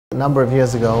number of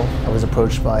years ago, I was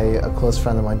approached by a close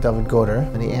friend of mine, David Goder,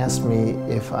 and he asked me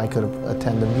if I could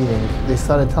attend a meeting. They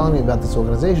started telling me about this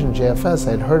organization, JFS.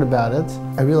 I had heard about it.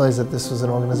 I realized that this was an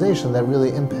organization that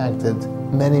really impacted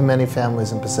many, many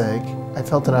families in Passaic. I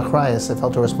felt an achrayus, I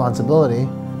felt a responsibility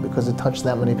because it touched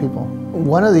that many people.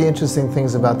 One of the interesting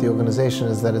things about the organization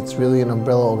is that it's really an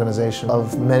umbrella organization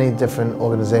of many different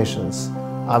organizations.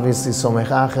 Obviously,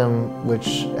 Somech Achim,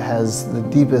 which has the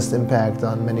deepest impact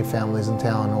on many families in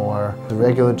town, or the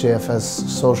regular JFS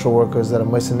social workers that are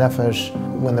Moise Nefesh,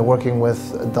 when they're working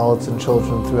with adults and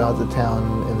children throughout the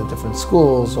town in the different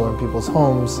schools or in people's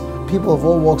homes. People of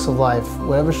all walks of life,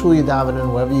 whatever shul you daven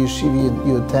in, whatever yeshiva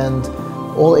you attend,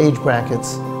 all age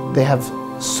brackets, they have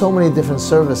so many different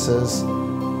services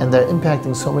and they're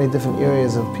impacting so many different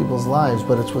areas of people's lives,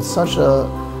 but it's with such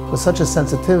a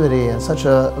sensitivity and such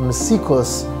a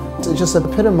mesikus, it just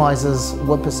epitomizes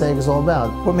what Passaic is all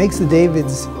about. What makes the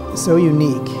Davids so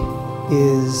unique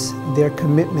is their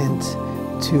commitment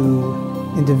to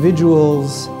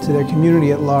individuals, to their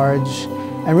community at large,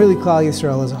 and really Klal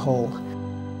Yisrael as a whole.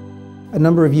 A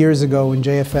number of years ago when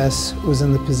JFS was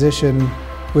in the position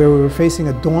where we were facing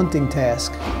a daunting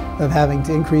task of having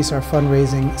to increase our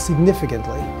fundraising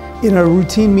significantly. In a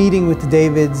routine meeting with the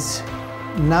Davids,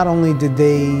 not only did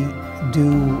they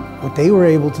do what they were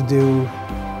able to do,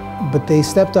 but they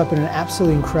stepped up in an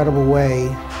absolutely incredible way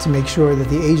to make sure that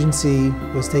the agency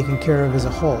was taken care of as a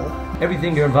whole.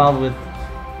 Everything you're involved with,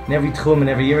 in every tchum, in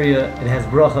every area, it has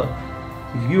bracha.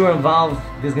 If you are involved,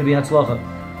 there's going to be hatzlacha.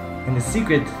 And the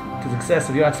secret to success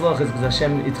of your hatzlacha is because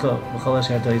Hashem itcha, v'chol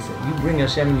asher ta'aseh. You bring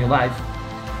Hashem in your life,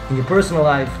 in your personal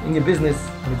life, in your business,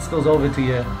 and it spills over to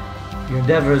your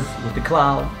endeavors with the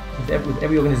klal, with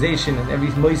every organization and every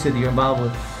moiseh that you're involved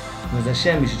with. And as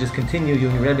Hashem, you should just continue, you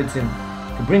and your rebbetzim,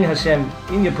 to bring Hashem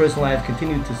in your personal life,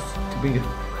 continue to bring it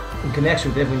in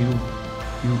connection with everyone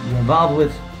you're involved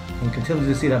with, and continue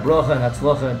to see that bracha and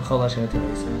hatzlacha and b'chol asher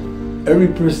ta'aseh. Every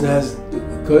person has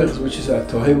koiches, which is a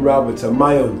tohim rab, it's a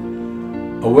mayon,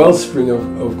 a wellspring of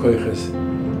koiches.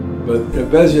 But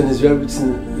Ezra and his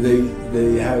rebbetzim,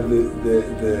 they have the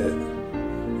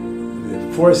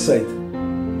foresight,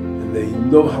 and they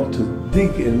know how to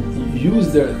dig and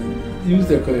use their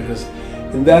koiches.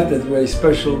 And that's very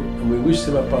special, and we wish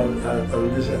them upon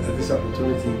this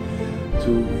opportunity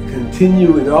to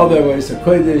continue in all their ways, a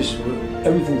kodesh,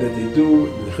 everything that they do,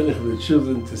 in the chinuch of the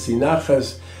children, to see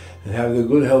nachas, and have the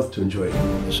good health to enjoy it.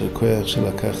 יישר כוח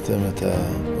שלקחתם את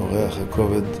האורח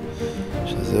הכובד,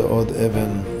 שזה עוד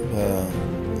אבן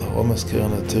בעומס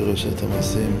קרן התורה שאתם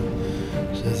עושים,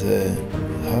 שזה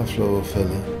אף לא ופלא.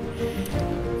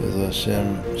 בעזרת השם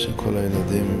שכל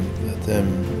הילדים ואתם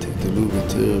תגדלו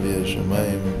בתורה וירא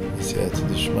שמיים, בסייעתא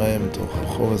דשמיא, מתוך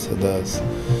החומס הדס,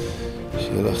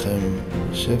 שיהיה לכם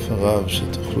שפע רב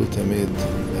שתוכלו תמיד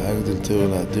להגדיל תורה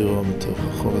להדירו מתוך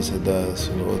החומס הדס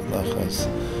ולראות נחס.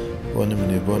 The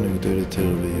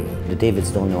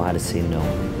Davids don't know how to say no.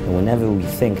 And whenever we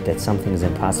think that something is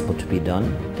impossible to be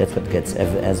done, that's what gets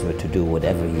Ezra to do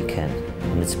whatever he can.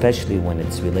 And especially when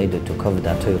it's related to Kavod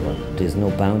Torah, there's no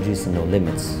boundaries and no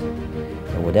limits.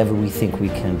 And whatever we think we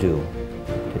can do,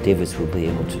 the Davids will be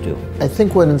able to do. I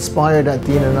think what inspired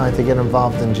Adina and I to get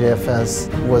involved in JFS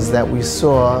was that we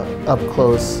saw up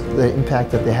close the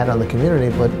impact that they had on the community,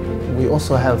 but we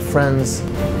also have friends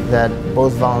that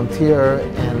both volunteer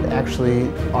and actually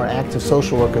are active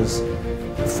social workers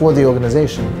for the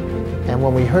organization. And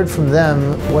when we heard from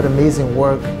them what amazing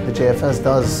work the JFS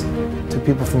does to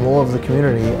people from all over the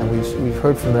community, and we've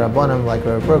heard from the Rabbanim like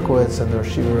Rabbi Berkowitz and the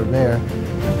Shiva Reb Meir,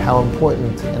 how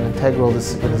important and integral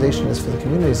this organization is for the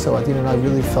community. So Adina and I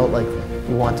really felt like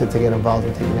we wanted to get involved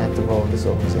and take an active role in this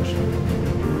organization.